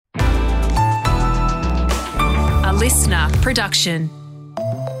listener production.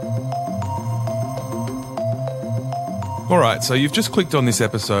 All right, so you've just clicked on this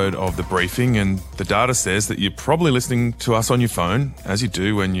episode of The Briefing and the data says that you're probably listening to us on your phone, as you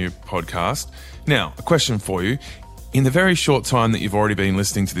do when you podcast. Now, a question for you. In the very short time that you've already been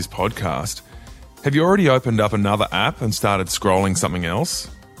listening to this podcast, have you already opened up another app and started scrolling something else?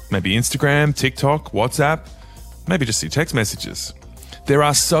 Maybe Instagram, TikTok, WhatsApp, maybe just your text messages. There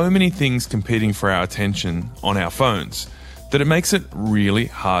are so many things competing for our attention on our phones that it makes it really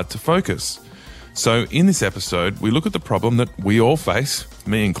hard to focus. So in this episode, we look at the problem that we all face,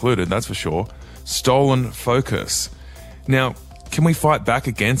 me included, that's for sure, stolen focus. Now, can we fight back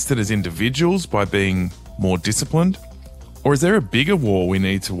against it as individuals by being more disciplined? Or is there a bigger war we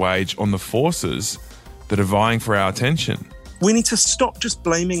need to wage on the forces that are vying for our attention? We need to stop just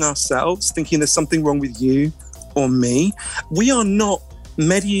blaming ourselves, thinking there's something wrong with you or me. We are not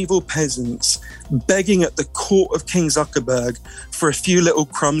medieval peasants begging at the court of King Zuckerberg for a few little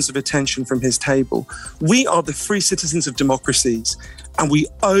crumbs of attention from his table. We are the free citizens of democracies, and we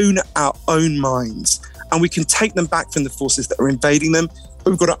own our own minds, and we can take them back from the forces that are invading them.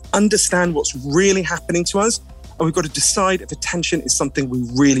 But we've got to understand what's really happening to us, and we've got to decide if attention is something we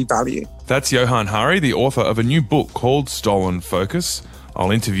really value. That's Johann Hari, the author of a new book called Stolen Focus.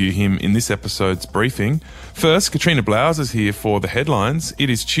 I'll interview him in this episode's briefing. First, Katrina Blowers is here for the headlines. It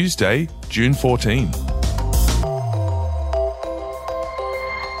is Tuesday, June 14.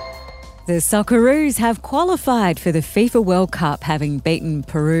 The Socceroos have qualified for the FIFA World Cup, having beaten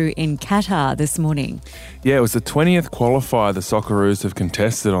Peru in Qatar this morning. Yeah, it was the 20th qualifier the Socceroos have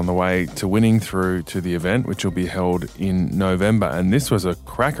contested on the way to winning through to the event, which will be held in November. And this was a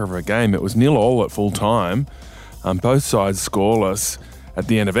cracker of a game. It was 0-0 at full time. Both sides scoreless at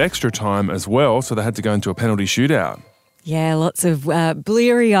the end of extra time as well, so they had to go into a penalty shootout. Yeah, lots of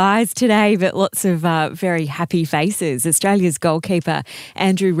bleary eyes today, but lots of very happy faces. Australia's goalkeeper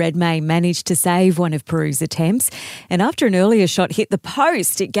Andrew Redmayne managed to save one of Peru's attempts, and after an earlier shot hit the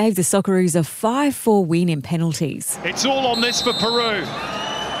post, it gave the Socceroos a 5-4 win in penalties. It's all on this for Peru.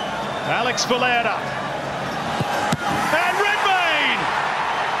 Alex Valera. And Redmayne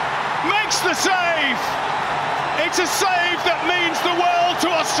makes the save. It's a save that means the world to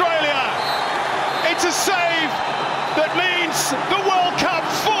Australia. It's a save that means the World Cup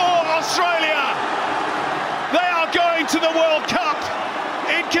for Australia. They are going to the World Cup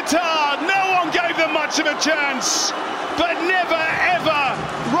in Qatar. No one gave them much of a chance, but never ever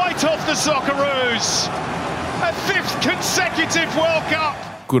right off the Socceroos. A 5th consecutive World Cup.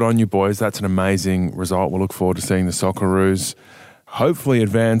 Good on you, boys. That's an amazing result. We'll look forward to seeing the Socceroos hopefully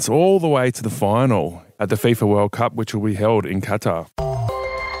advance all the way to the final at the FIFA World Cup, which will be held in Qatar.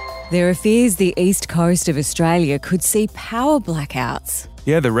 There are fears the east coast of Australia could see power blackouts.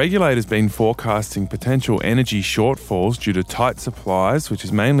 Yeah, the regulator's been forecasting potential energy shortfalls due to tight supplies, which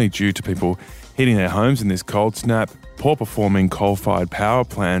is mainly due to people heating their homes in this cold snap, poor performing coal-fired power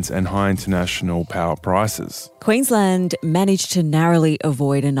plants and high international power prices. Queensland managed to narrowly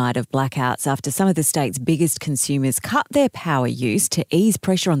avoid a night of blackouts after some of the state's biggest consumers cut their power use to ease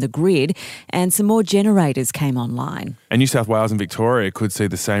pressure on the grid, and some more generators came online. And New South Wales and Victoria could see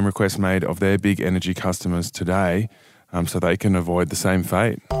the same request made of their big energy customers today, so they can avoid the same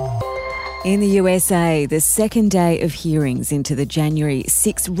fate. In the USA, the second day of hearings into the January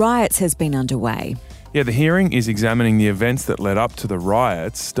 6 riots has been underway. Yeah, the hearing is examining the events that led up to the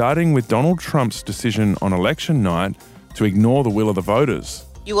riots, starting with Donald Trump's decision on election night to ignore the will of the voters.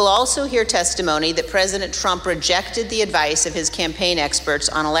 You will also hear testimony that President Trump rejected the advice of his campaign experts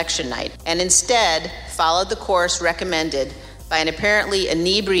on election night and instead followed the course recommended by an apparently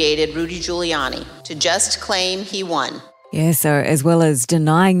inebriated Rudy Giuliani to just claim he won. Yeah, so as well as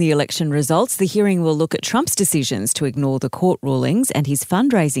denying the election results, the hearing will look at Trump's decisions to ignore the court rulings and his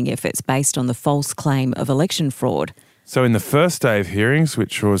fundraising efforts based on the false claim of election fraud. So in the first day of hearings,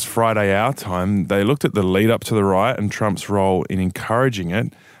 which was Friday our time, they looked at the lead up to the riot and Trump's role in encouraging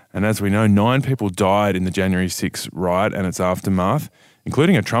it. And as we know, 9 people died in the January 6 riot and its aftermath,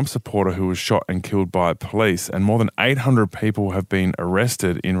 including a Trump supporter who was shot and killed by police. And more than 800 people have been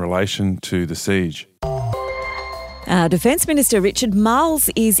arrested in relation to the siege. Defence Minister Richard Marles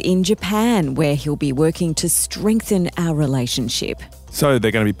is in Japan, where he'll be working to strengthen our relationship. So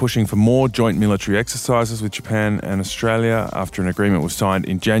they're going to be pushing for more joint military exercises with Japan and Australia after an agreement was signed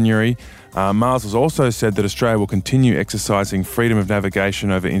in January. Marles has also said that Australia will continue exercising freedom of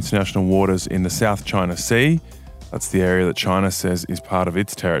navigation over international waters in the South China Sea. That's the area that China says is part of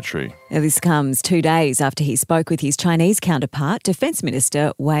its territory. Now, this comes 2 days after he spoke with his Chinese counterpart, Defence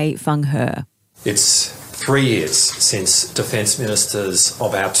Minister Wei Fenghe. It's 3 years since defence ministers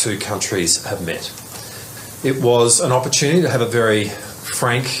of our two countries have met. It was an opportunity to have a very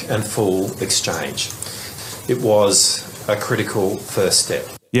frank and full exchange. It was a critical first step.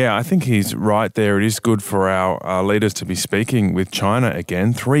 Yeah, I think he's right there. It is good for our leaders to be speaking with China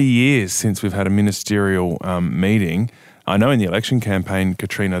again. 3 years since we've had a ministerial meeting. I know in the election campaign,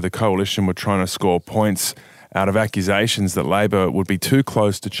 Katrina, the coalition were trying to score points out of accusations that Labor would be too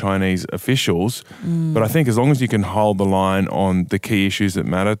close to Chinese officials. But I think as long as you can hold the line on the key issues that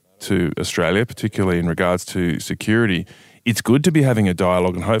matter to Australia, particularly in regards to security, it's good to be having a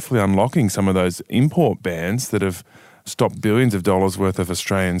dialogue and hopefully unlocking some of those import bans that have stopped billions of dollars worth of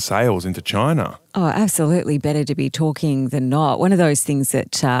Australian sales into China. Oh, absolutely. Better to be talking than not. One of those things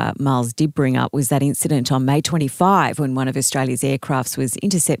that Miles did bring up was that incident on May 25 when one of Australia's aircrafts was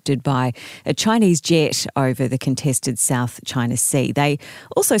intercepted by a Chinese jet over the contested South China Sea. They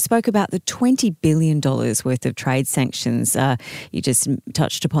also spoke about the $20 billion worth of trade sanctions you just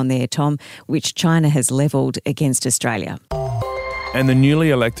touched upon there, Tom, which China has levelled against Australia. And the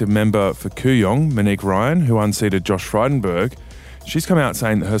newly elected member for Kooyong, Monique Ryan, who unseated Josh Frydenberg, she's come out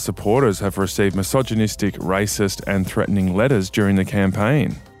saying that her supporters have received misogynistic, racist and threatening letters during the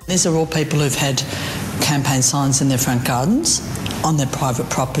campaign. These are all people who've had campaign signs in their front gardens, on their private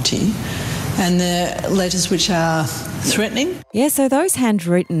property, and they're letters which are threatening. Yeah, so those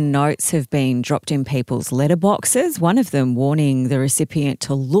handwritten notes have been dropped in people's letterboxes, one of them warning the recipient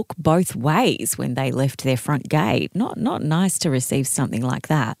to look both ways when they left their front gate. Not nice to receive something like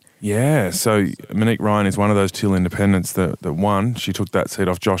that. Yeah, so Monique Ryan is one of those two independents that won. She took that seat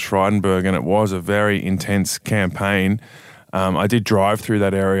off Josh Frydenberg, and it was a very intense campaign. I did drive through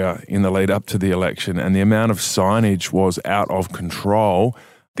that area in the lead up to the election, and the amount of signage was out of control.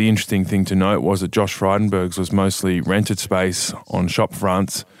 The interesting thing to note was that Josh Frydenberg's was mostly rented space on shop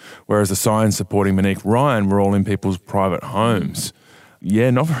fronts, whereas the signs supporting Monique Ryan were all in people's private homes. Yeah,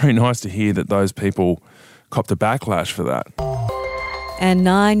 not very nice to hear that those people copped a backlash for that. And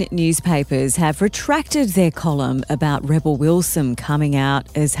 9 newspapers have retracted their column about Rebel Wilson coming out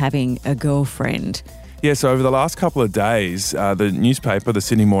as having a girlfriend. Yeah, so over the last couple of days, the newspaper, the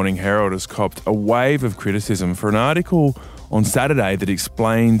Sydney Morning Herald, has copped a wave of criticism for an article on Saturday that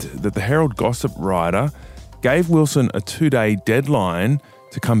explained that the Herald gossip writer gave Wilson a 2-day deadline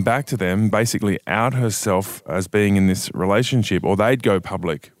to come back to them, basically out herself as being in this relationship, or they'd go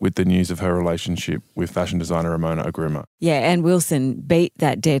public with the news of her relationship with fashion designer Ramona Agruma. Yeah, and Wilson beat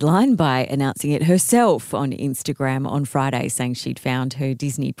that deadline by announcing it herself on Instagram on Friday, saying she'd found her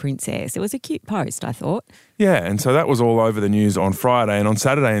Disney princess. It was a cute post, I thought. Yeah, and so that was all over the news on Friday. And on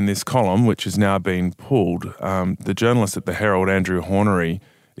Saturday in this column, which has now been pulled, the journalist at the Herald, Johann Hari,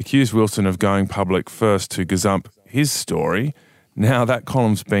 accused Wilson of going public first to gazump his story. Now that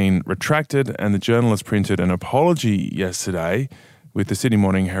column's been retracted, and the journalist printed an apology yesterday with the Sydney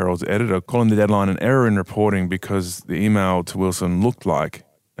Morning Herald's editor calling the deadline an error in reporting because the email to Wilson looked like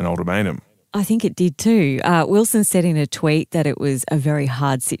an ultimatum. I think it did too. Wilson said in a tweet that it was a very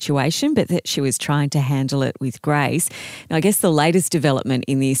hard situation, but that she was trying to handle it with grace. Now, I guess the latest development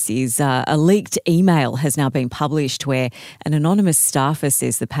in this is a leaked email has now been published where an anonymous staffer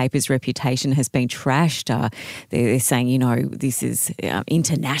says the paper's reputation has been trashed. They're saying, you know, this is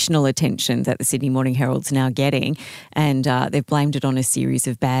international attention that the Sydney Morning Herald's now getting, and they've blamed it on a series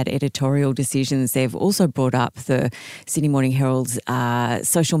of bad editorial decisions. They've also brought up the Sydney Morning Herald's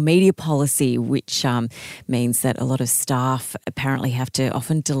social media policy, which means that a lot of staff apparently have to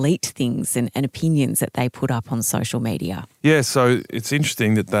often delete things and opinions that they put up on social media. Yeah, so it's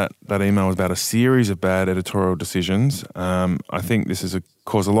interesting that email was about a series of bad editorial decisions. I think this has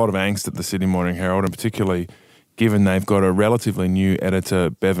caused a lot of angst at the Sydney Morning Herald, and particularly given they've got a relatively new editor,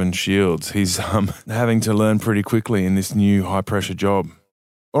 Bevan Shields. He's having to learn pretty quickly in this new high-pressure job.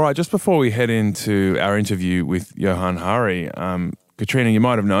 All right, just before we head into our interview with Johann Hari, Katrina, you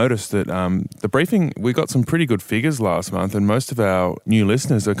might have noticed that the briefing, we got some pretty good figures last month, and most of our new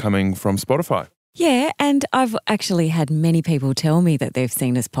listeners are coming from Spotify. Yeah, and I've actually had many people tell me that they've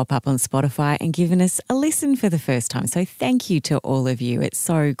seen us pop up on Spotify and given us a listen for the first time. So thank you to all of you. It's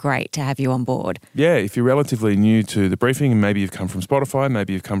so great to have you on board. Yeah, if you're relatively new to the briefing and maybe you've come from Spotify,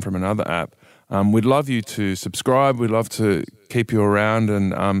 maybe you've come from another app, we'd love you to subscribe. We'd love to keep you around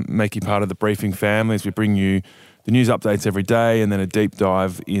and make you part of the briefing family as we bring you the news updates every day and then a deep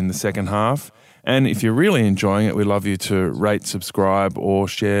dive in the second half. And if you're really enjoying it, we'd love you to rate, subscribe or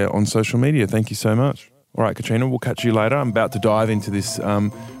share on social media. Thank you so much. All right, Katrina, we'll catch you later. I'm about to dive into this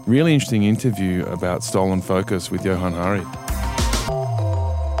really interesting interview about stolen focus with Johann Hari.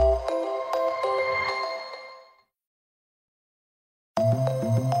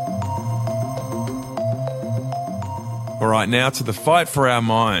 All right, now to the fight for our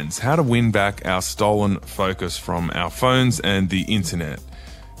minds, how to win back our stolen focus from our phones and the internet.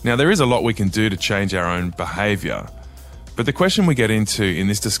 Now, there is a lot we can do to change our own behaviour, but the question we get into in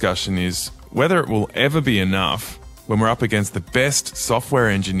this discussion is whether it will ever be enough when we're up against the best software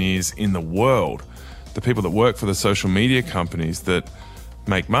engineers in the world, the people that work for the social media companies that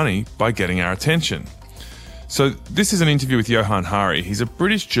make money by getting our attention. So this is an interview with Johann Hari. He's a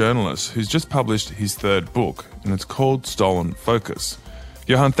British journalist who's just published his third book, and it's called Stolen Focus.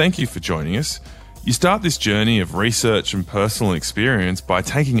 Johann, thank you for joining us. You start this journey of research and personal experience by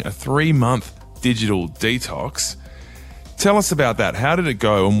taking a 3-month digital detox. Tell us about that. How did it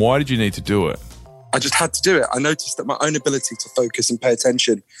go and why did you need to do it? I just had to do it. I noticed that my own ability to focus and pay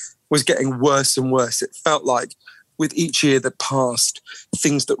attention was getting worse and worse. It felt like with each year that passed,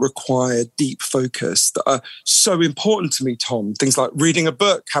 things that require deep focus that are so important to me, Tom, things like reading a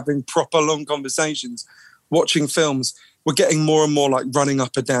book, having proper long conversations, watching films, were getting more and more like running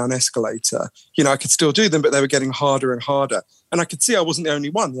up a down escalator. You know, I could still do them, but they were getting harder and harder. And I could see I wasn't the only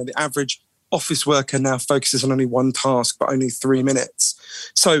one. You know, the average office worker now focuses on only one task, but only 3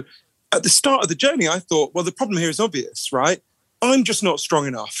 minutes. So at the start of the journey, I thought, well, the problem here is obvious, right? I'm just not strong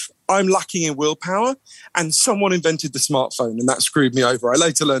enough. I'm lacking in willpower, and someone invented the smartphone, and that screwed me over. I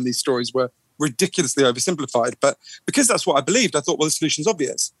later learned these stories were ridiculously oversimplified, but because that's what I believed, I thought, well, the solution's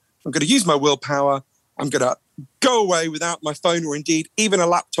obvious. I'm going to use my willpower. I'm going to go away without my phone or indeed even a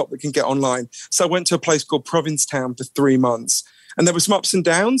laptop that can get online. So I went to a place called Provincetown for 3 months, and there were some ups and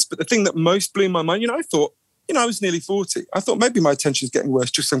downs, but the thing that most blew my mind, I thought, I was nearly 40. I thought maybe my attention's getting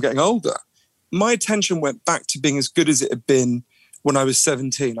worse just because I'm getting older. My attention went back to being as good as it had been when I was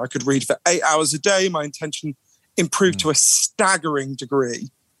 17. I could read for 8 hours a day. My attention improved to a staggering degree.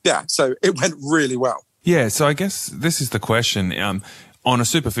 Yeah, so it went really well. Yeah, so I guess this is the question. On a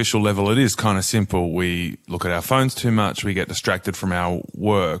superficial level, it is kind of simple. We look at our phones too much. We get distracted from our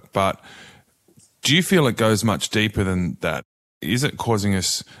work. But do you feel it goes much deeper than that? Is it causing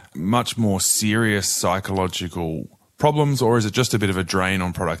us much more serious psychological problems, or is it just a bit of a drain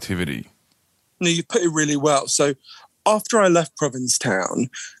on productivity? No, you put it really well. So after I left Provincetown,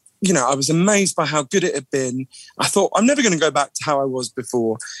 I was amazed by how good it had been. I thought, I'm never going to go back to how I was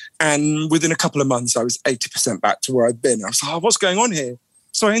before. And within a couple of months, I was 80% back to where I'd been. I was like, what's going on here?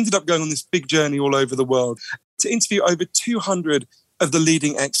 So I ended up going on this big journey all over the world to interview over 200 of the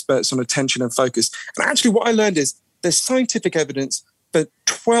leading experts on attention and focus. And actually what I learned is there's scientific evidence for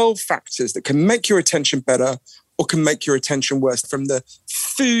 12 factors that can make your attention better or can make your attention worse. From the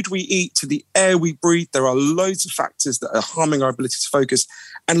food we eat to the air we breathe, there are loads of factors that are harming our ability to focus.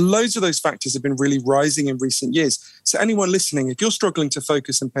 And loads of those factors have been really rising in recent years. So anyone listening, if you're struggling to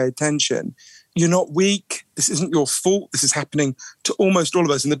focus and pay attention, you're not weak. This isn't your fault. This is happening to almost all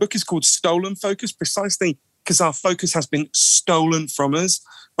of us. And the book is called Stolen Focus, precisely because our focus has been stolen from us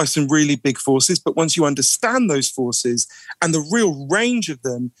by some really big forces. But once you understand those forces and the real range of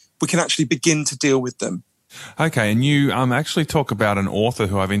them, we can actually begin to deal with them. Okay, and you actually talk about an author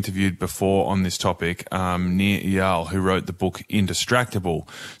who I've interviewed before on this topic, Nir Eyal, who wrote the book Indistractable.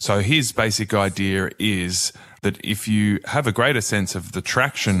 So his basic idea is that if you have a greater sense of the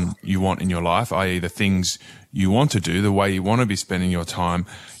traction you want in your life, i.e. the things you want to do, the way you want to be spending your time,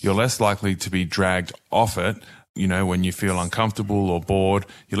 you're less likely to be dragged off it. When you feel uncomfortable or bored,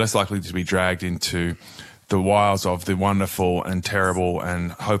 you're less likely to be dragged into the wiles of the wonderful and terrible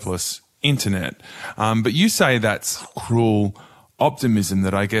and hopeless internet. But you say that's cruel optimism,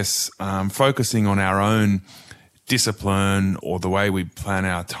 that I guess focusing on our own discipline or the way we plan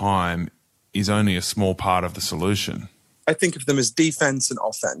our time is only a small part of the solution. I think of them as defense and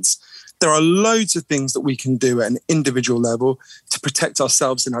offense. There are loads of things that we can do at an individual level to protect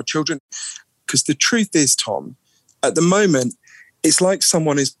ourselves and our children. Because the truth is, Tom, at the moment, it's like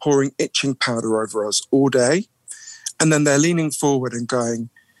someone is pouring itching powder over us all day, and then they're leaning forward and going,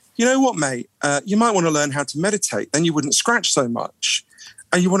 you know what, mate, you might want to learn how to meditate. Then you wouldn't scratch so much.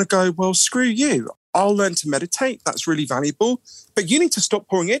 And you want to go, well, screw you. I'll learn to meditate. That's really valuable. But you need to stop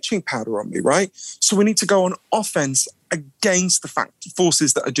pouring itching powder on me, right? So we need to go on offense against the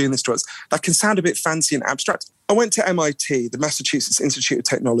forces that are doing this to us. That can sound a bit fancy and abstract. I went to MIT, the Massachusetts Institute of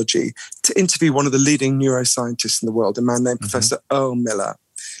Technology, to interview one of the leading neuroscientists in the world, a man named Professor Earl Miller.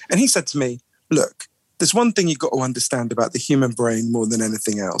 And he said to me, look, there's one thing you've got to understand about the human brain more than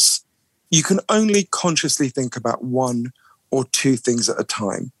anything else. You can only consciously think about one or two things at a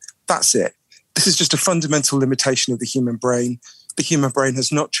time. That's it. This is just a fundamental limitation of the human brain. The human brain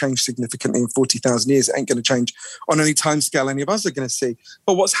has not changed significantly in 40,000 years. It ain't going to change on any time scale any of us are going to see.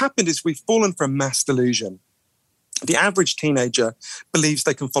 But what's happened is we've fallen for a mass delusion. The average teenager believes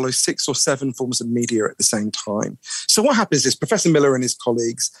they can follow 6 or 7 forms of media at the same time. So what happens is Professor Miller and his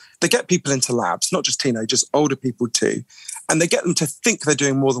colleagues, they get people into labs, not just teenagers, older people too, and they get them to think they're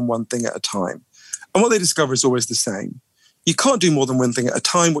doing more than one thing at a time. And what they discover is always the same. You can't do more than one thing at a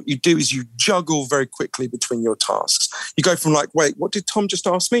time. What you do is you juggle very quickly between your tasks. You go from like, wait, what did Tom just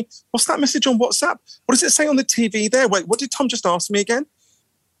ask me? What's that message on WhatsApp? What does it say on the TV there? Wait, what did Tom just ask me again?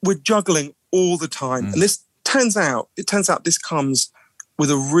 We're juggling all the time. And it turns out this comes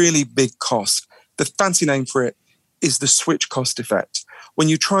with a really big cost. The fancy name for it is the switch cost effect. When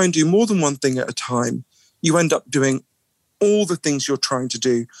you try and do more than one thing at a time, you end up doing all the things you're trying to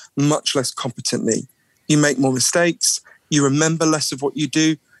do much less competently. You make more mistakes. You remember less of what you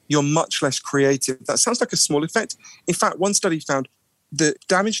do. You're much less creative. That sounds like a small effect. In fact, one study found the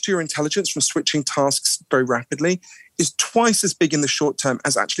damage to your intelligence from switching tasks very rapidly is twice as big in the short term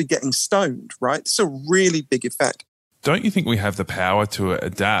as actually getting stoned, right? It's a really big effect. Don't you think we have the power to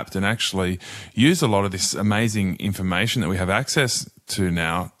adapt and actually use a lot of this amazing information that we have access to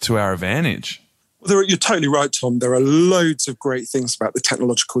now to our advantage? Well, you're totally right, Tom. There are loads of great things about the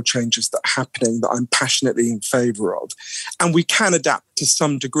technological changes that are happening that I'm passionately in favour of. And we can adapt to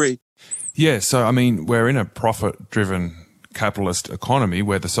some degree. Yeah, so, I mean, we're in a profit-driven capitalist economy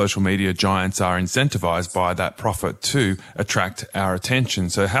where the social media giants are incentivized by that profit to attract our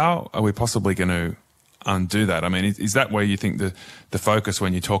attention. So how are we possibly going to undo that? I mean, is that where you think the focus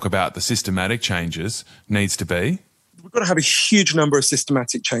when you talk about the systematic changes needs to be? We've got to have a huge number of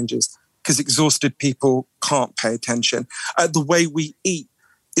systematic changes because exhausted people can't pay attention. The way we eat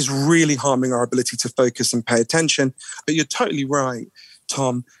is really harming our ability to focus and pay attention. But you're totally right,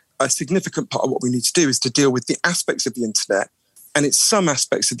 Tom. A significant part of what we need to do is to deal with the aspects of the internet, and it's some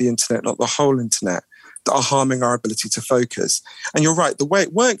aspects of the internet, not the whole internet, that are harming our ability to focus. And you're right, the way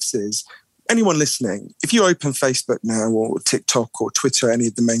it works is, anyone listening, if you open Facebook now or TikTok or Twitter, any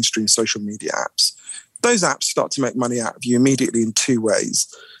of the mainstream social media apps, those apps start to make money out of you immediately in 2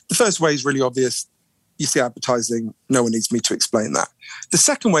 ways. The first way is really obvious. You see advertising, no one needs me to explain that. The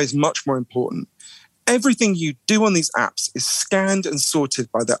second way is much more important. Everything you do on these apps is scanned and sorted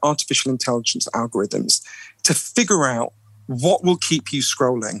by their artificial intelligence algorithms to figure out what will keep you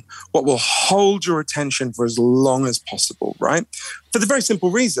scrolling, what will hold your attention for as long as possible, right? For the very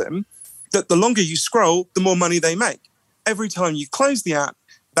simple reason that the longer you scroll, the more money they make. Every time you close the app,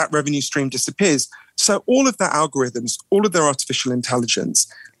 that revenue stream disappears. So all of their algorithms, all of their artificial intelligence,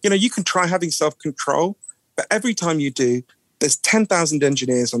 you can try having self-control, but every time you do, there's 10,000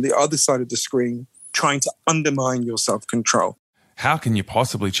 engineers on the other side of the screen trying to undermine your self-control. How can you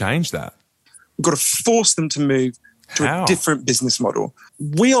possibly change that? We've got to force them to move to a different business model.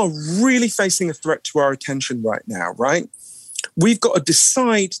 We are really facing a threat to our attention right now, right? We've got to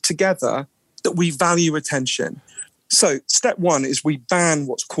decide together that we value attention. So step one is we ban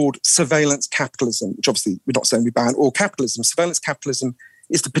what's called surveillance capitalism, which obviously we're not saying we ban all capitalism. Surveillance capitalism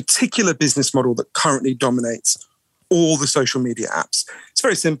is the particular business model that currently dominates all the social media apps. It's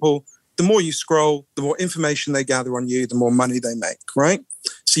very simple. The more you scroll, the more information they gather on you, the more money they make, right?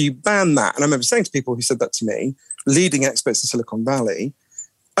 So you ban that. And I remember saying to people who said that to me, leading experts in Silicon Valley,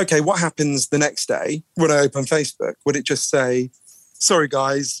 okay, what happens the next day when I open Facebook? Would it just say, sorry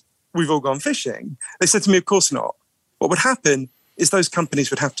guys, we've all gone fishing? They said to me, of course not. What would happen is those companies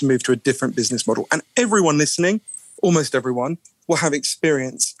would have to move to a different business model. And everyone listening, almost everyone, will have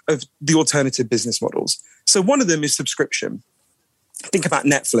experience of the alternative business models. So one of them is subscription. Think about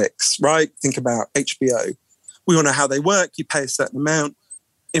Netflix, right? Think about HBO. We all know how they work. You pay a certain amount.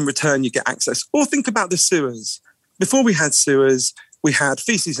 In return, you get access. Or think about the sewers. Before we had sewers, we had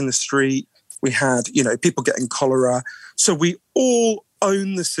feces in the street. We had, people getting cholera. So we all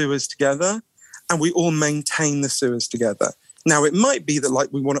own the sewers together and we all maintain the sewers together. Now, it might be that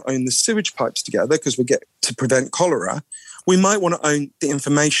we want to own the sewage pipes together because we get to prevent cholera. We might want to own the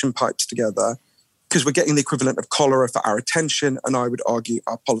information pipes together because we're getting the equivalent of cholera for our attention, and I would argue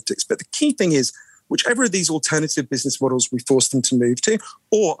our politics. But the key thing is, whichever of these alternative business models we force them to move to,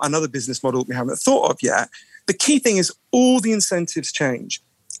 or another business model we haven't thought of yet, the key thing is all the incentives change.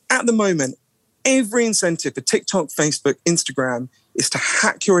 At the moment, every incentive for TikTok, Facebook, Instagram is to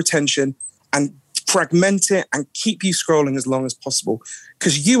hack your attention and fragment it and keep you scrolling as long as possible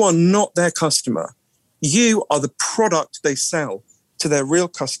because you are not their customer. You are the product they sell to their real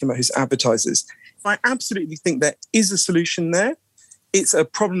customer who's advertisers. I absolutely think there is a solution there. It's a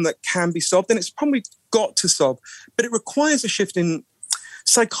problem that can be solved, and it's probably got to solve, but it requires a shift in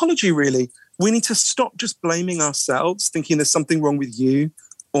psychology, really. We need to stop just blaming ourselves, thinking there's something wrong with you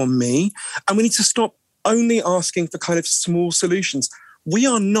or me, and we need to stop only asking for kind of small solutions. We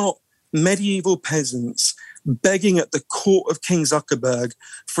are not medieval peasants begging at the court of King Zuckerberg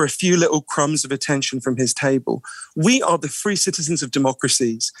for a few little crumbs of attention from his table. We are the free citizens of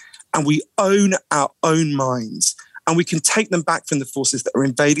democracies, and we own our own minds, and we can take them back from the forces that are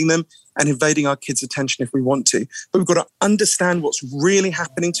invading them and invading our kids' attention if we want to. But we've got to understand what's really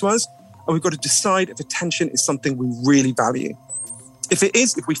happening to us, and we've got to decide if attention is something we really value. If it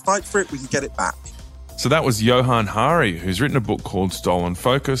is, if we fight for it, we can get it back. So that was Johann Hari, who's written a book called Stolen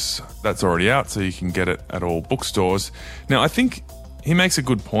Focus. That's already out, so you can get it at all bookstores. Now, I think he makes a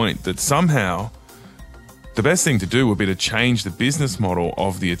good point that somehow the best thing to do would be to change the business model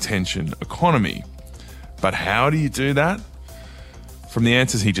of the attention economy. But how do you do that? From the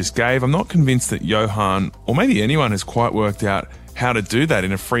answers he just gave, I'm not convinced that Johann, or maybe anyone, has quite worked out how to do that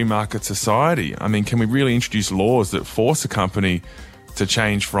in a free market society. I mean, can we really introduce laws that force a company to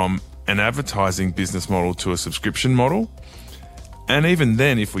change from an advertising business model to a subscription model? And even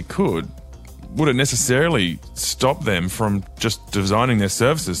then, if we could, would it necessarily stop them from just designing their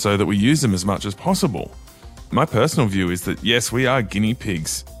services so that we use them as much as possible? My personal view is that, yes, we are guinea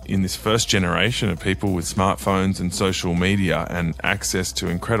pigs in this first generation of people with smartphones and social media and access to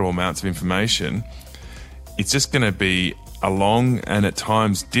incredible amounts of information. It's just going to be a long and at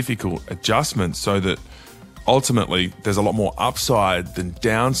times difficult adjustment so that ultimately there's a lot more upside than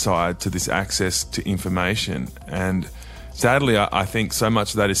downside to this access to information. And sadly, I think so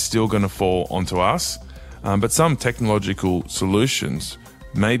much of that is still going to fall onto us. But some technological solutions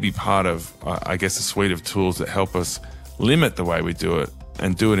may be part of, I guess, a suite of tools that help us limit the way we do it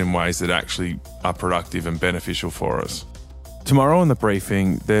and do it in ways that actually are productive and beneficial for us. Tomorrow on The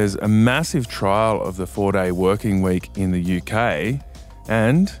Briefing, there's a massive trial of the 4-day working week in the UK.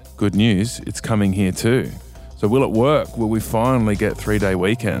 And good news, it's coming here too. So will it work? Will we finally get 3-day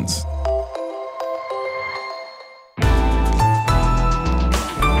weekends?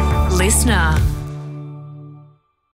 Listener.